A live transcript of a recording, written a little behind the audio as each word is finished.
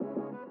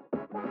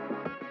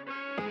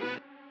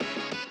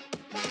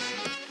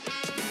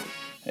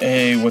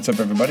Hey, what's up,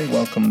 everybody?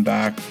 Welcome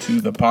back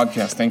to the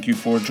podcast. Thank you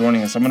for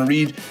joining us. I'm going to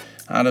read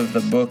out of the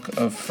book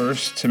of 1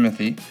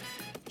 Timothy,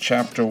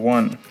 chapter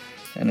 1.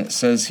 And it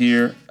says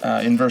here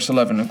in verse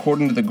 11,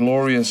 according to the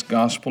glorious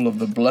gospel of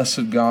the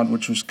blessed God,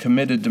 which was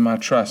committed to my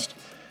trust.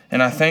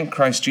 And I thank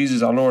Christ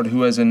Jesus our Lord,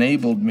 who has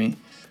enabled me,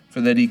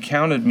 for that he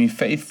counted me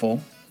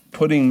faithful,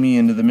 putting me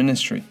into the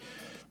ministry.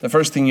 The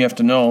first thing you have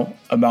to know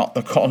about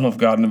the call of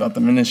God and about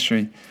the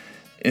ministry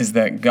is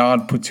that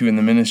God puts you in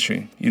the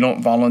ministry. You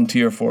don't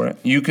volunteer for it.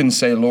 You can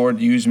say,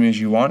 Lord, use me as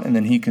you want, and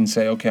then he can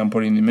say, okay, I'm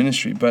putting you in the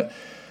ministry. But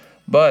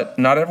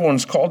not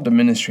everyone's called to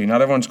ministry. Not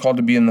everyone's called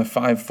to be in the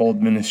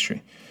fivefold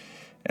ministry.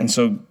 And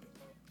so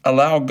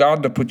allow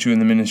God to put you in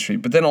the ministry.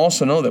 But then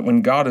also know that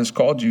when God has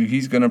called you,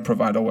 he's going to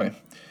provide a way.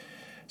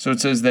 So it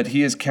says that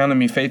he has counted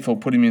me faithful,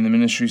 putting me in the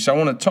ministry. So I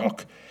want to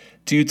talk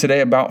to you today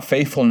about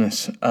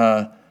faithfulness.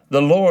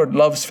 The Lord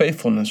loves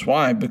faithfulness.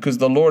 Why? Because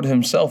the Lord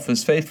himself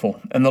is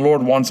faithful, and the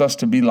Lord wants us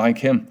to be like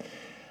him.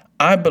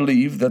 I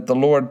believe that the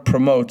Lord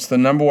promotes. The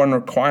number one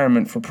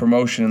requirement for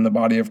promotion in the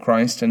body of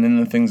Christ and in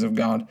the things of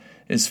God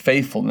is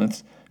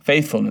faithfulness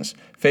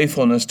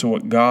to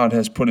what God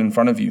has put in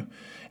front of you.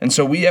 And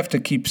so we have to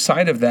keep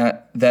sight of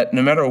that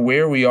no matter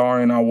where we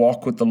are in our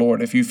walk with the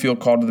Lord, if you feel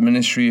called to the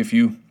ministry, if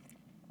you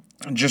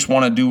just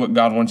want to do what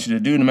God wants you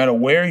to do, no matter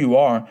where you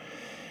are,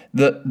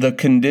 the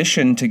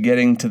condition to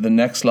getting to the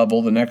next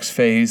level, the next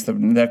phase, the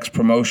next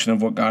promotion of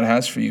what God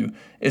has for you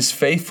is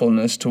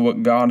faithfulness to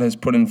what God has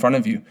put in front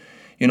of you.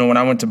 You know, when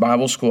I went to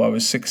Bible school, I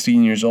was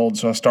 16 years old,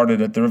 so I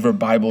started at the River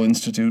Bible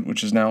Institute,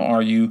 which is now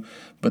RU,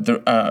 but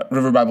the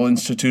River Bible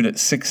Institute at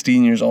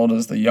 16 years old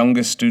as the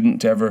youngest student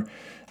to ever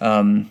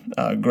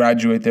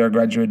graduate there. I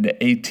graduated at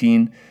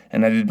 18,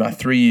 and I did my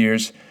 3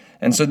 years.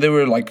 And so there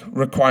were like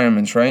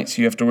requirements, right?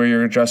 So you have to wear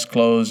your dress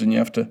clothes, and you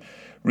have to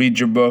read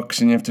your books,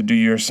 and you have to do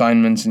your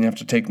assignments, and you have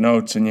to take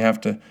notes, and you have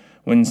to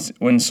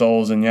win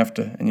souls, and you have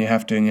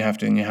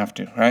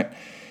to, right?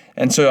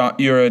 And so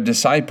you're a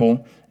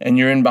disciple, and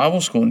you're in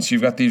Bible school, and so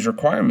you've got these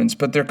requirements.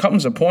 But there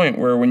comes a point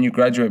where when you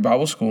graduate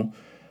Bible school,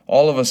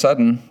 all of a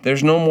sudden,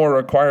 there's no more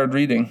required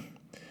reading.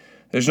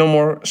 There's no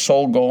more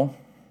soul goal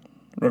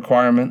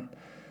requirement.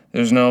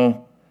 There's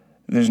no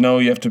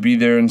you have to be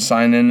there and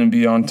sign in and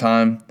be on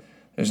time.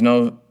 There's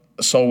no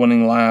soul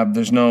winning lab.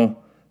 There's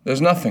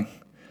nothing.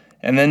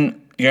 And then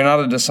you're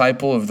not a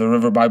disciple of the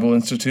River Bible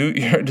Institute.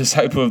 You're a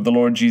disciple of the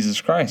Lord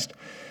Jesus Christ.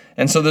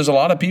 And so there's a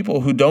lot of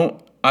people who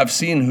don't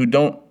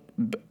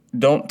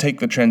take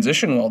the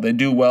transition well. They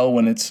do well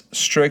when it's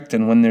strict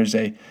and when there's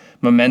a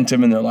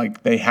momentum and they're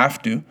like, they have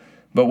to.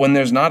 But when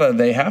there's not a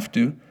they have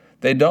to,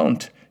 they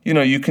don't. You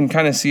know, you can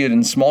kind of see it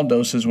in small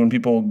doses when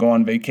people go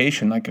on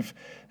vacation, like if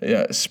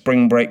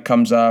spring break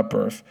comes up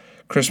or if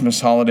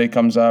Christmas holiday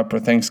comes up or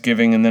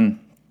Thanksgiving, and then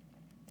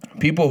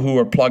people who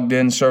are plugged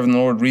in, serving the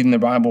Lord, reading the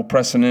Bible,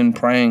 pressing in,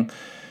 praying,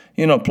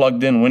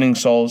 plugged in, winning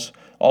souls,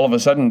 all of a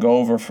sudden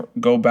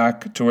go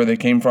back to where they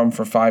came from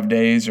for 5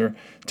 days or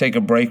take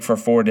a break for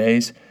 4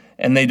 days,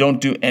 and they don't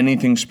do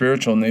anything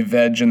spiritual, and they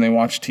veg and they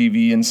watch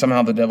TV, and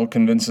somehow the devil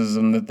convinces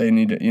them that they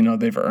need to,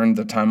 they've earned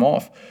the time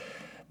off.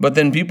 But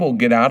then people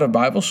get out of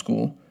Bible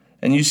school,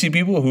 and you see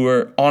people who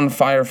are on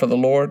fire for the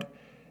Lord,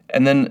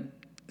 and then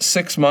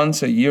 6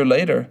 months, a year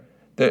later,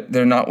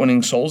 they're not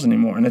winning souls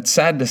anymore. And it's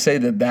sad to say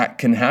that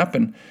can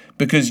happen,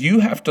 because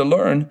you have to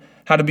learn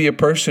how to be a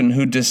person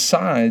who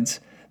decides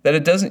that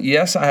it doesn't,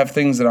 yes, I have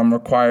things that I'm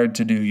required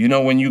to do. You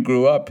know, when you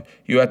grew up,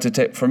 you had to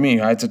take, for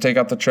me, I had to take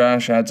out the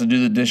trash, I had to do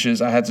the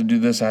dishes, I had to do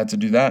this, I had to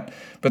do that.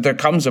 But there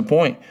comes a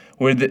point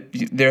where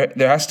there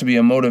has to be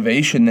a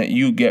motivation that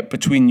you get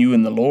between you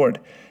and the Lord,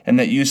 and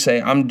that you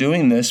say, I'm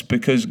doing this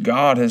because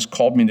God has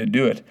called me to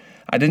do it.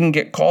 I didn't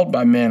get called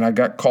by man, I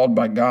got called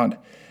by God.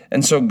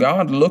 And so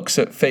God looks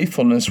at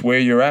faithfulness where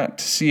you're at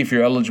to see if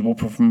you're eligible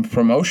for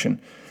promotion.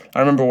 I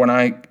remember when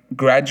I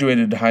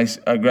graduated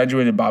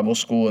Bible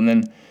school, and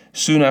then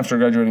soon after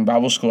graduating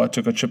Bible school, I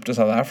took a trip to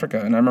South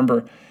Africa. And I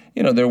remember,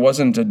 there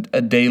wasn't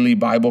a daily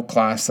Bible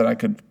class that I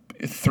could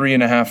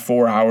 3.5,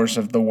 4 hours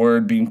of the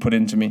word being put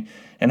into me.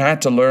 And I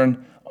had to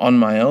learn on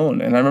my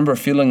own. And I remember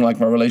feeling like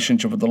my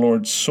relationship with the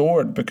Lord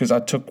soared because I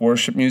took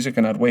worship music,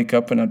 and I'd wake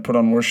up and I'd put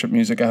on worship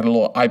music. I had a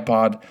little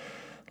iPod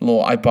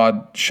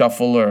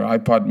Shuffle or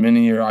iPod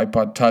Mini or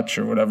iPod Touch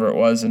or whatever it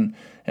was, and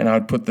I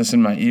would put this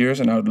in my ears,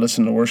 and I would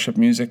listen to worship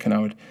music, and I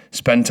would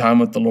spend time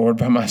with the Lord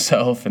by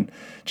myself, and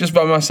just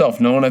by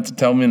myself. No one had to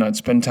tell me, and I'd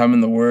spend time in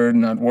the Word,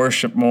 and I'd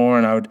worship more,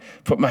 and I would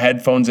put my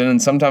headphones in,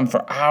 and sometimes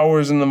for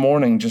hours in the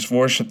morning just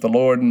worship the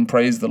Lord and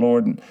praise the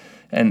Lord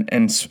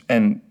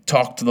and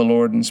talk to the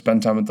Lord and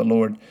spend time with the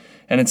Lord.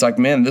 And it's like,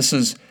 man, this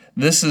is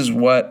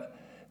where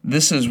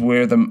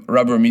the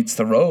rubber meets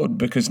the road,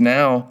 because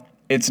now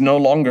it's no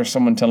longer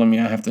someone telling me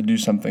I have to do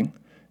something.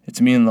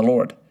 It's me and the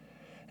Lord.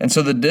 And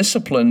so the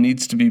discipline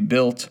needs to be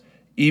built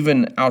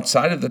even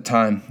outside of the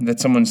time that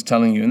someone's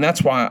telling you. And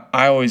that's why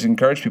I always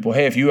encourage people,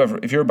 hey, if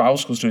you're a Bible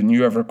school student and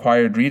you have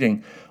required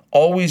reading,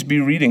 always be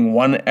reading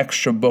one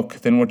extra book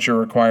than what you're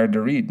required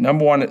to read.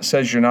 Number one, it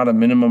says you're not a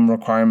minimum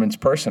requirements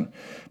person.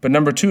 But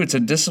number two, it's a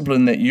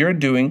discipline that you're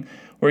doing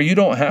where you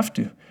don't have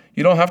to.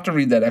 You don't have to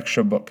read that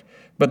extra book.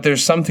 But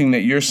there's something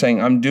that you're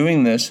saying, I'm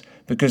doing this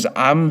because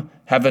I'm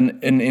having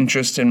an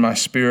interest in my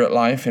spirit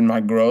life, in my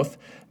growth.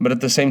 But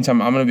at the same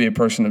time, I'm going to be a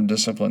person of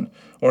discipline.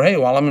 Or, hey,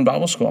 while I'm in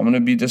Bible school, I'm going to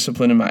be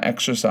disciplined in my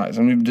exercise.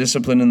 I'm going to be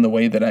disciplined in the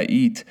way that I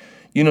eat.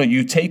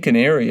 You take an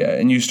area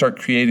and you start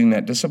creating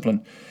that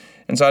discipline.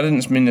 And so I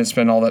didn't mean to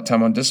spend all that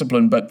time on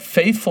discipline, but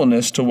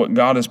faithfulness to what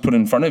God has put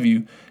in front of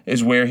you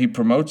is where he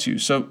promotes you.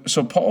 So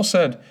Paul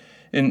said,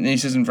 he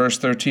says in verse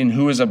 13,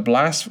 who is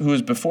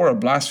before a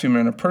blasphemer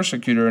and a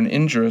persecutor and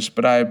injurious,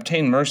 but I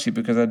obtained mercy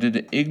because I did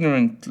it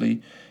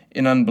ignorantly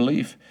in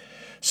unbelief.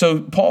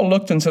 So Paul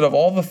looked and said, of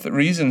all the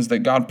reasons that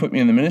God put me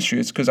in the ministry,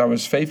 it's because I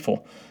was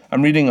faithful.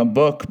 I'm reading a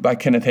book by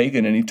Kenneth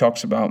Hagin, and he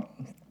talks about,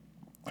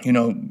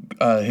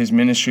 his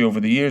ministry over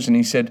the years. And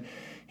he said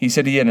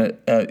he had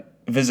a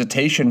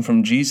visitation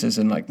from Jesus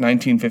in like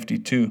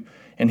 1952,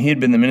 and he had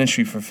been in the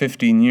ministry for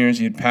 15 years.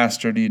 He had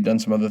pastored, he had done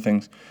some other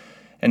things.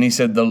 And he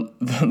said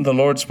the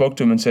Lord spoke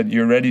to him and said,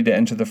 you're ready to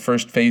enter the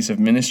first phase of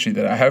ministry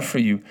that I have for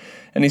you.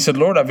 And he said,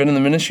 Lord, I've been in the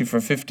ministry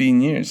for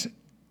 15 years.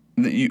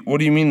 What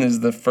do you mean this is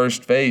the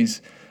first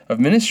phase of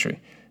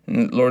ministry?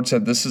 And the Lord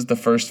said, this is the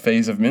first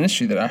phase of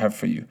ministry that I have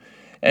for you.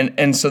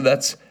 And so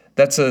that's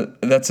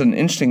an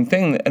interesting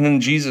thing. And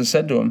then Jesus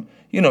said to him,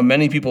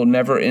 many people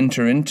never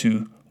enter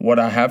into what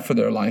I have for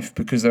their life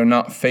because they're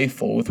not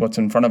faithful with what's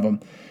in front of them.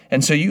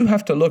 And so you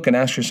have to look and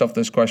ask yourself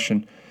this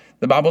question.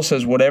 The Bible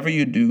says, whatever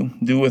you do,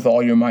 do with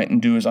all your might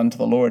and do as unto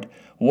the Lord.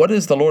 What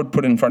does the Lord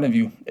put in front of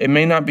you? It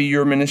may not be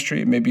your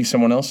ministry. It may be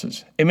someone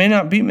else's. It may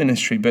not be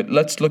ministry, but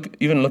let's look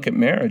at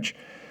marriage.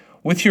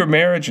 With your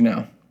marriage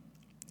now,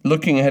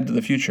 looking ahead to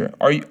the future,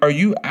 are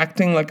you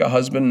acting like a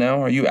husband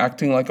now? Are you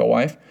acting like a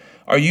wife?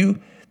 Are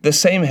you the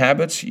same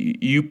habits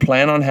you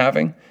plan on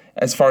having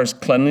as far as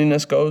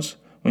cleanliness goes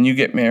when you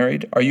get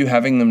married? Are you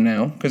having them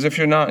now? Because if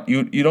you're not,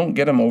 you don't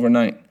get them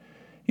overnight.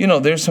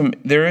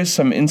 There is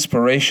some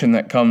inspiration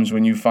that comes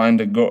when you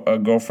find a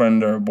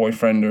girlfriend or a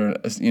boyfriend or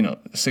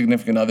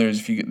significant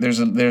others.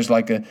 There's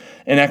like an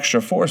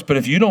extra force, but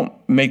if you don't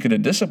make it a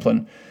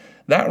discipline,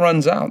 that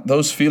runs out.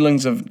 Those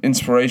feelings of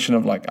inspiration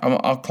of like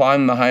I'll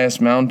climb the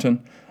highest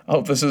mountain. I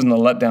hope this isn't a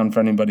letdown for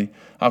anybody.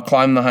 I'll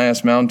climb the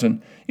highest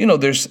mountain.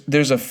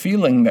 There's a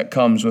feeling that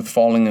comes with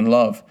falling in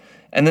love.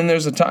 And then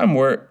there's a time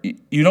where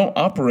you don't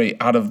operate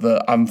out of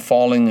the I'm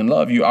falling in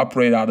love. You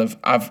operate out of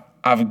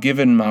I've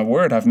given my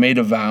word. I've made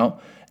a vow.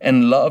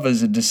 And love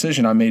is a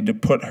decision I made to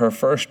put her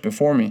first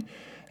before me.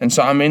 And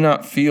so I may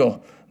not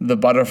feel the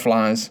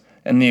butterflies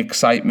and the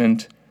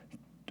excitement,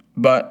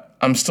 but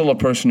I'm still a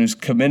person who's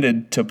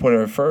committed to put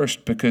her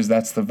first because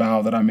that's the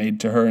vow that I made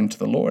to her and to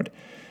the Lord.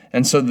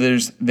 And so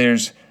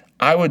there's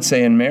I would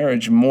say in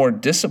marriage, more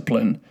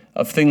discipline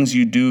of things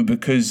you do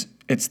because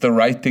it's the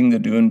right thing to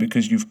do and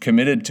because you've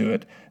committed to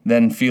it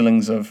than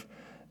feelings of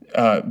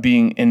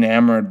being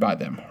enamored by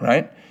them,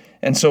 right?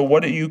 And so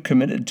what are you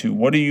committed to?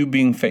 What are you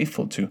being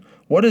faithful to?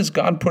 What does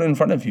God put in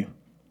front of you?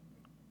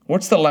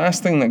 What's the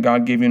last thing that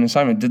God gave you an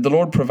assignment? Did the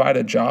Lord provide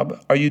a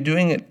job? Are you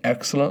doing it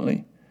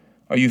excellently?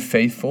 Are you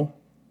faithful?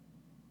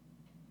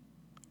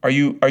 Are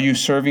you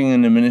serving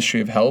in the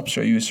ministry of helps?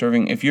 Are you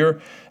serving? If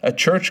you're a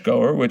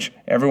churchgoer, which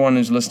everyone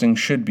who's listening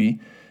should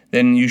be,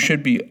 then you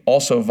should be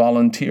also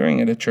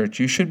volunteering at a church.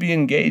 You should be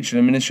engaged in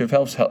a ministry of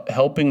helps,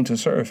 helping to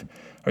serve.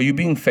 Are you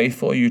being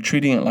faithful? Are you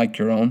treating it like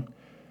your own?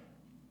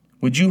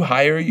 Would you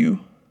hire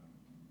you?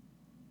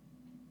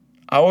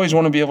 I always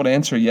want to be able to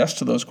answer yes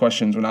to those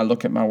questions when I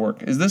look at my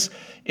work. Is this,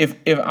 if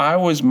I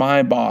was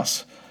my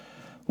boss,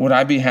 would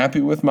I be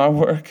happy with my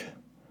work?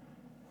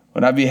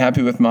 Would I be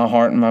happy with my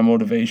heart and my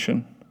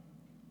motivation?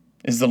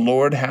 Is the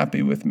Lord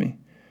happy with me?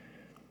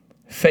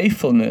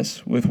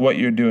 Faithfulness with what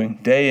you're doing,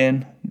 day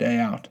in, day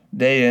out,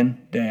 day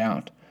in, day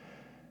out.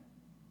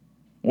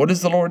 What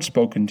has the Lord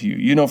spoken to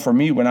you? For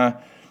me,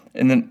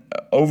 and then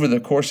over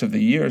the course of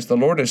the years, the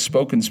Lord has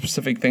spoken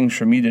specific things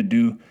for me to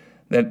do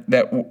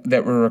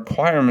that were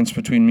requirements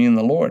between me and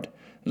the Lord.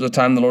 There was a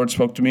time the Lord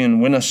spoke to me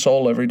and win a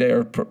soul every day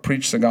or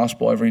preach the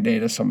gospel every day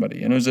to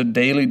somebody. And it was a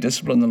daily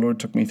discipline the Lord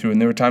took me through.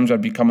 And there were times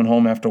I'd be coming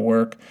home after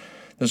work.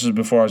 This was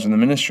before I was in the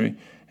ministry.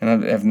 And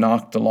I'd have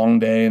knocked a long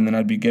day, and then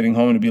I'd be getting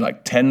home, and it'd be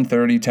like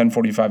 10:30,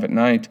 10:45 at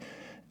night.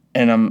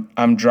 And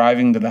I'm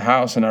driving to the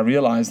house, and I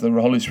realize the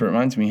Holy Spirit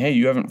reminds me, hey,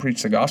 you haven't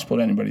preached the gospel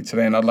to anybody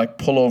today. And I'd like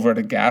pull over at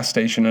a gas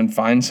station and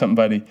find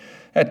somebody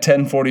at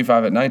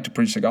 10:45 at night to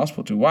preach the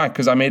gospel to. Why?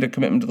 Because I made a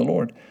commitment to the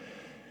Lord.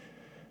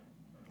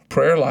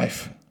 Prayer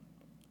life.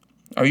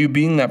 Are you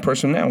being that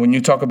person now? When you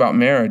talk about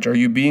marriage,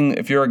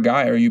 if you're a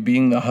guy, are you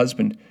being the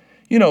husband?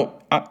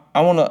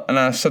 I want to, and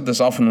I said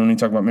this often when we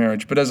talk about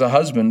marriage, but as a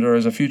husband or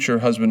as a future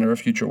husband or a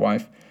future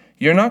wife,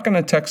 you're not going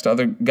to text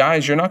other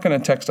guys. You're not going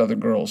to text other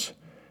girls.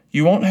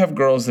 You won't have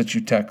girls that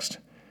you text.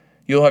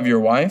 You'll have your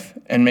wife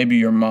and maybe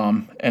your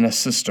mom and a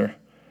sister,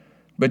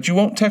 but you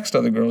won't text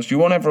other girls. You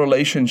won't have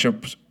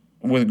relationships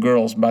with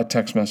girls by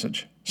text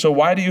message. So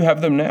why do you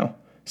have them now?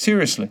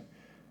 Seriously.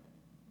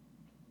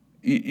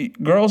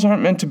 Girls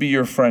aren't meant to be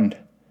your friend.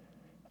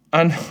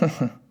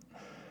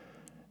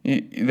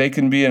 They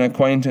can be an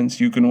acquaintance.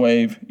 You can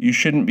wave. You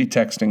shouldn't be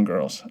texting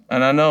girls.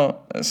 And I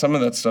know some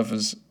of that stuff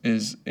is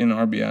in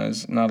RBI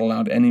is not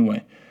allowed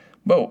anyway.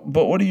 But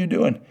what are you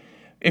doing?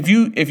 If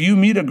you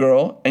meet a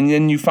girl and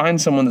then you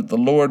find someone that the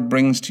Lord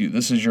brings to you,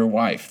 this is your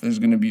wife. This is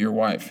going to be your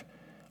wife.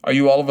 Are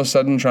you all of a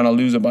sudden trying to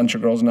lose a bunch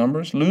of girls'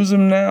 numbers? Lose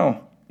them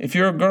now. If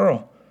you're a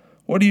girl,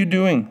 what are you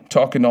doing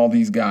talking to all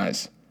these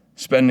guys,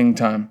 spending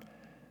time,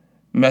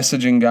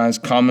 messaging guys,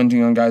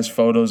 commenting on guys'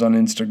 photos on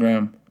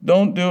Instagram?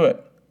 Don't do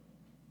it.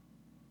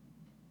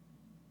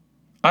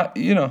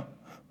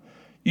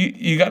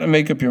 You got to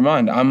make up your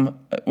mind.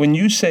 When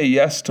you say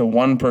yes to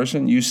one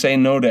person, you say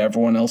no to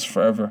everyone else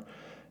forever.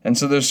 And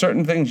so there's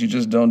certain things you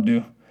just don't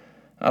do.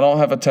 I don't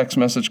have a text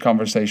message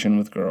conversation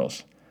with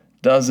girls.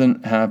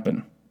 Doesn't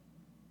happen.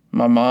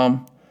 My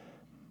mom,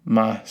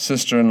 my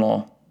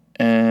sister-in-law,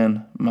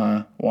 and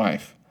my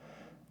wife.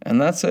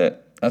 And that's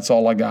it. That's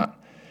all I got.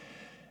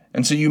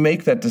 And so you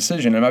make that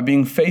decision. Am I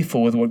being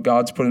faithful with what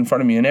God's put in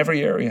front of me in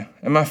every area?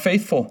 Am I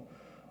faithful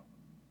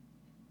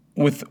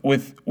with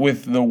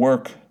the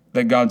work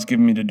that God's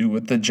given me to do,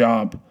 with the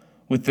job,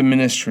 with the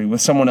ministry,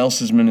 with someone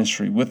else's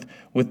ministry, with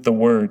the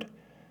word?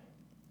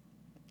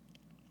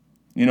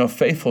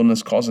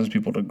 Faithfulness causes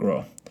people to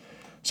grow.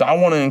 So I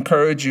want to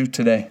encourage you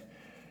today.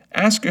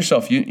 Ask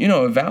yourself,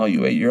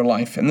 evaluate your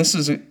life. And this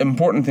is an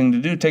important thing to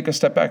do. Take a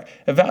step back.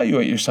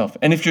 Evaluate yourself.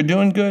 And if you're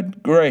doing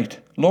good,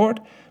 great. Lord,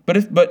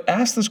 but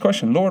ask this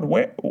question, Lord,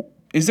 where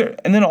is there?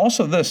 And then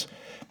also this,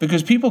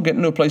 because people get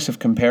into a place of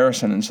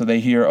comparison. And so they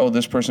hear, oh,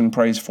 this person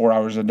prays 4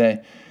 hours a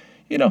day.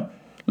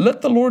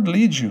 Let the Lord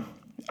lead you.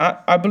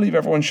 I believe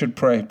everyone should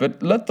pray,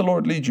 but let the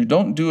Lord lead you.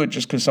 Don't do it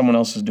just because someone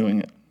else is doing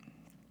it.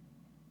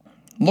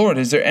 Lord,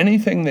 is there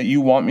anything that you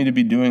want me to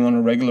be doing on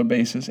a regular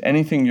basis?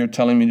 Anything you're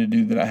telling me to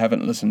do that I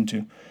haven't listened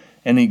to?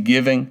 Any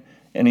giving,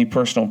 any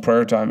personal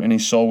prayer time, any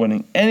soul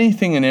winning,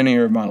 anything in any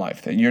area of my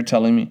life that you're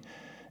telling me?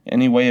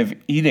 Any way of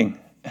eating?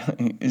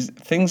 Is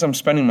things I'm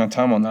spending my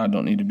time on that I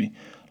don't need to be?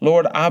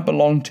 Lord, I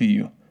belong to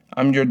you.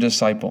 I'm your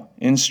disciple.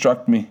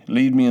 Instruct me.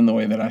 Lead me in the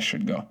way that I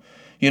should go.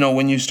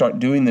 When you start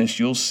doing this,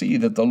 you'll see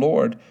that the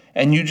Lord,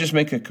 and you just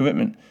make a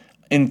commitment,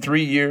 in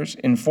 3 years,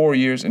 in 4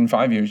 years, in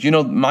 5 years.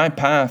 My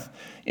path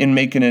in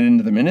making it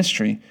into the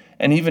ministry,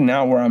 and even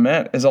now where I'm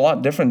at, is a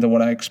lot different than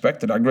what I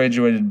expected. I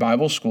graduated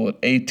Bible school at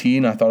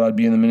 18. I thought I'd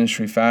be in the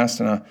ministry fast,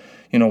 and I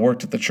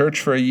worked at the church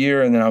for a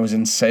year, and then I was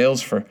in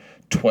sales for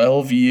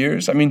 12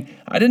 years. I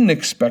didn't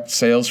expect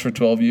sales for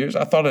 12 years.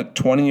 I thought at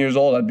 20 years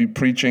old I'd be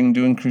preaching,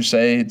 doing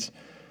crusades.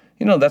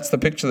 That's the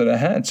picture that I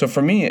had. So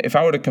for me, if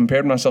I would have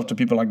compared myself to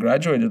people I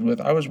graduated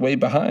with, I was way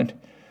behind.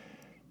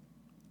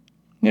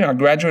 I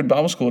graduated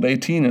Bible school at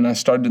 18, and I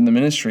started in the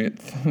ministry at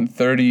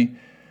 30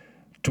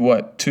 to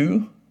what,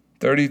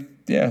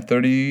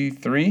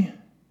 33,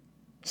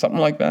 something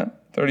like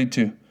that,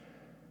 32.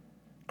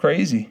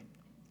 Crazy.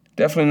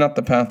 Definitely not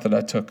the path that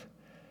I took.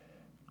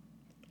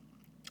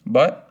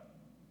 But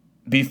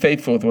be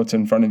faithful with what's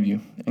in front of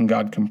you, and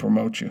God can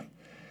promote you.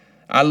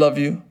 I love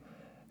you.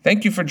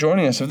 Thank you for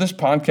joining us. If this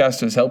podcast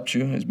has helped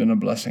you, has been a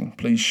blessing,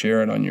 please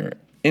share it on your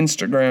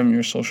Instagram,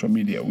 your social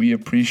media. We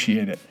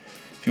appreciate it.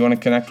 If you want to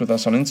connect with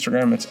us on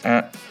Instagram, it's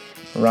at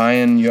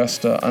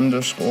 @RyanYusta_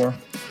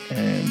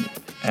 and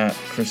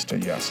 @Krista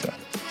Yusta.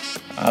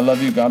 I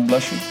love you. God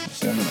bless you.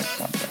 See you on the next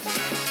podcast.